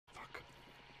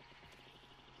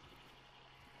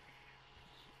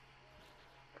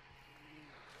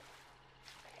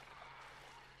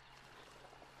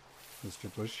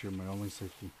resisted bush. You're my only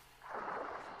safety.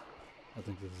 I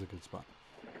think this is a good spot.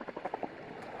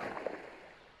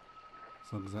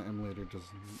 As long as that emulator doesn't,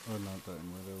 or not that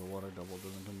emulator, the water double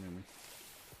doesn't come near me.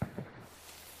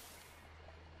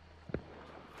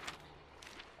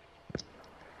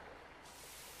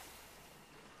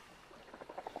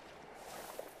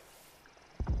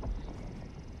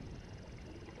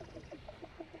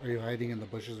 Are you hiding in the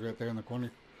bushes right there in the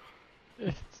corner?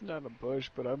 It's not a bush,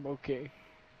 but I'm okay.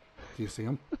 Do you see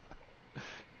them?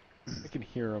 I can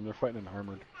hear them. They're fighting an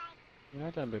armored. You're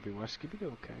not done, baby. Watch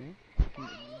Scooby-Doo, okay?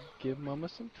 Give Mama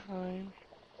some time.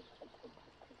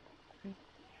 Okay.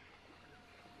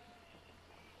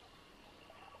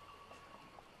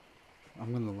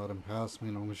 I'm gonna let him pass me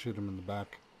and I'm gonna shoot him in the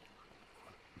back.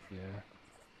 Yeah.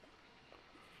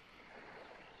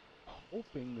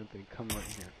 Hoping that they come right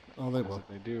here. Oh, they will. If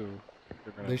they do,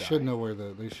 they're gonna They die. should know where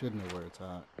they should know where it's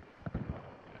at.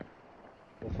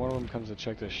 Well, if one of them comes to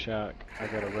check this shack, I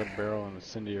got a red barrel and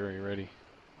incendiary ready.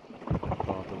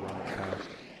 I'll have to run it past.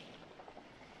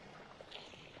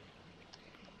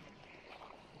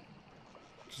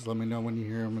 Just let me know when you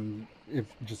hear them, and if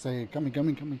just say coming,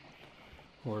 coming, coming,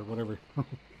 or whatever. I'm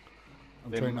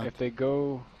trying not. If they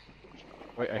go,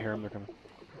 wait, I hear them. They're coming.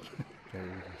 There it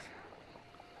is.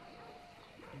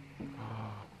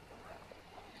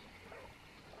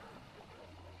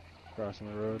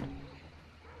 Crossing the road.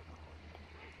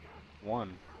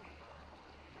 One.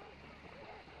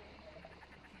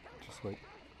 Just wait.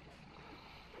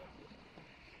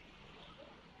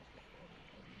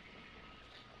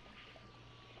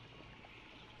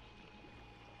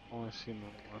 Only seen the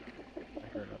one. I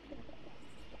heard it.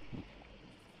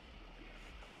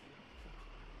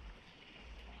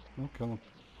 Oh, kill him.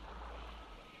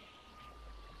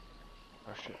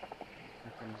 Oh shit.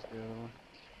 Here comes the other one.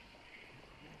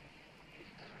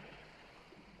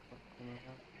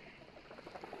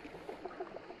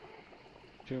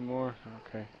 Two more.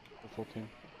 Okay. The full team.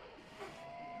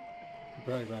 You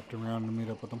probably wrapped around to meet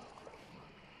up with them.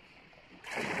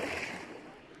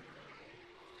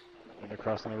 They're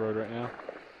crossing the road right now.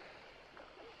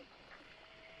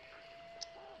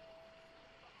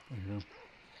 I hear him.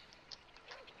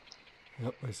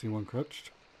 Yep, I see one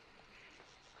crouched.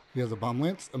 He has a bomb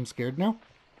lance. I'm scared now.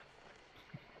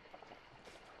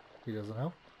 He doesn't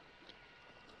have.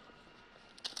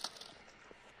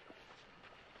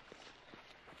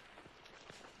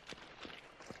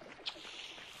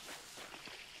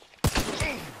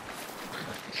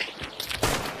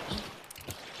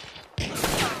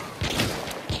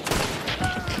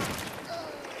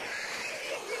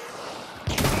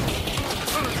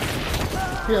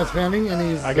 He has fanning and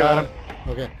he's... I got him.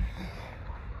 Okay.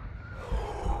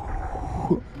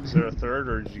 Is there a third,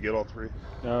 or did you get all three?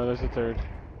 No, there's a third.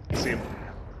 See him.